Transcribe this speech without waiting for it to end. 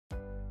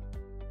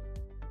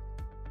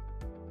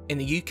In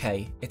the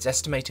UK, it's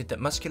estimated that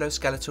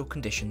musculoskeletal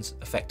conditions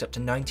affect up to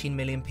 19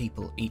 million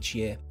people each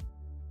year.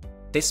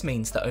 This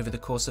means that over the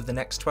course of the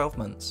next 12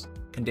 months,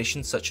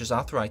 conditions such as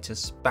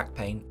arthritis, back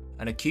pain,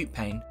 and acute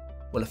pain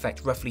will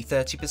affect roughly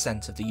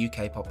 30% of the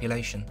UK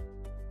population.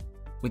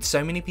 With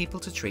so many people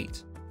to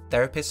treat,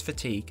 therapist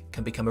fatigue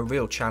can become a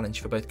real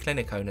challenge for both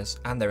clinic owners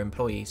and their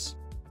employees.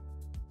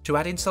 To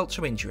add insult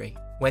to injury,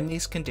 when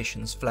these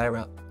conditions flare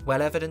up,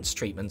 well-evidenced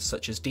treatments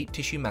such as deep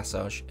tissue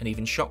massage and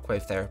even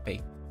shockwave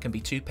therapy can be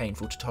too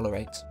painful to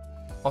tolerate,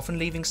 often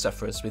leaving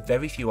sufferers with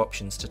very few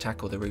options to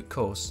tackle the root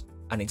cause,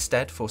 and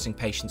instead forcing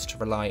patients to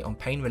rely on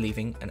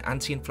pain-relieving and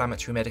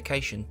anti-inflammatory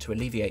medication to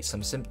alleviate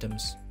some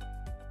symptoms.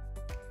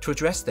 To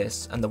address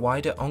this and the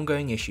wider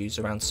ongoing issues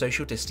around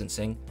social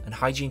distancing and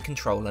hygiene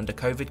control under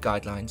COVID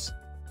guidelines,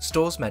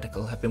 Storz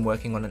Medical have been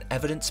working on an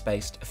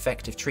evidence-based,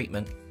 effective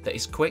treatment that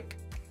is quick,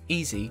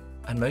 easy,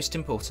 and most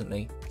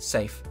importantly,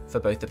 safe for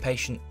both the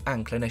patient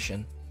and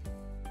clinician.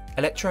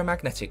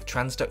 Electromagnetic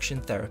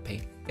transduction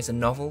therapy is a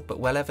novel but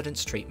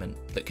well-evidenced treatment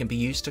that can be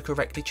used to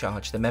correctly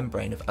charge the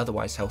membrane of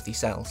otherwise healthy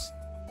cells,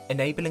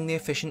 enabling the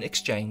efficient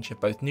exchange of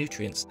both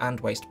nutrients and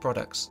waste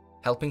products,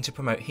 helping to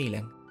promote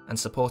healing and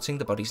supporting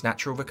the body's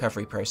natural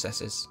recovery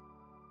processes.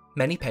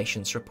 Many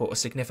patients report a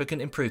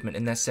significant improvement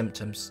in their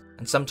symptoms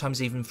and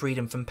sometimes even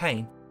freedom from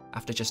pain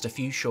after just a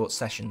few short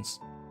sessions.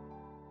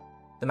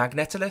 The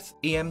Magnetolith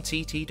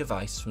EMTT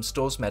device from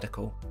Storz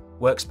Medical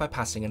works by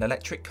passing an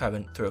electric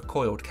current through a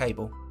coiled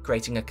cable,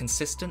 creating a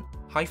consistent,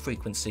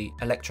 high-frequency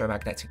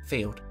electromagnetic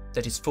field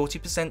that is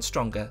 40%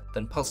 stronger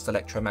than pulsed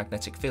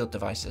electromagnetic field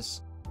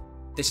devices.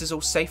 This is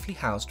all safely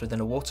housed within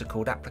a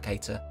water-cooled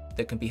applicator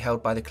that can be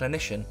held by the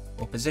clinician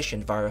or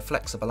positioned via a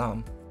flexible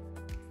arm.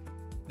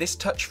 This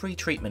touch-free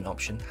treatment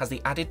option has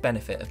the added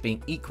benefit of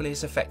being equally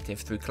as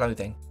effective through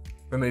clothing,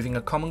 removing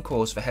a common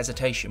cause for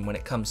hesitation when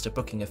it comes to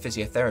booking a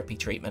physiotherapy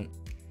treatment,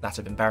 that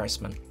of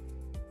embarrassment.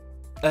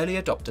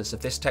 Early adopters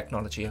of this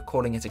technology are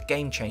calling it a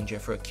game changer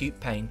for acute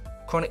pain,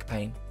 chronic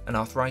pain, and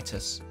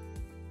arthritis.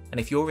 And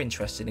if you're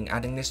interested in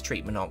adding this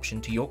treatment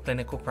option to your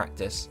clinical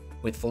practice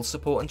with full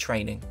support and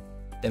training,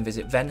 then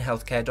visit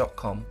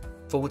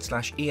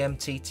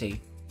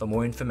venhealthcare.com/EMTT for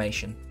more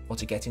information or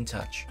to get in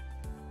touch.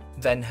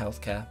 Ven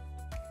Healthcare,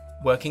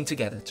 working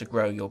together to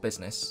grow your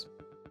business.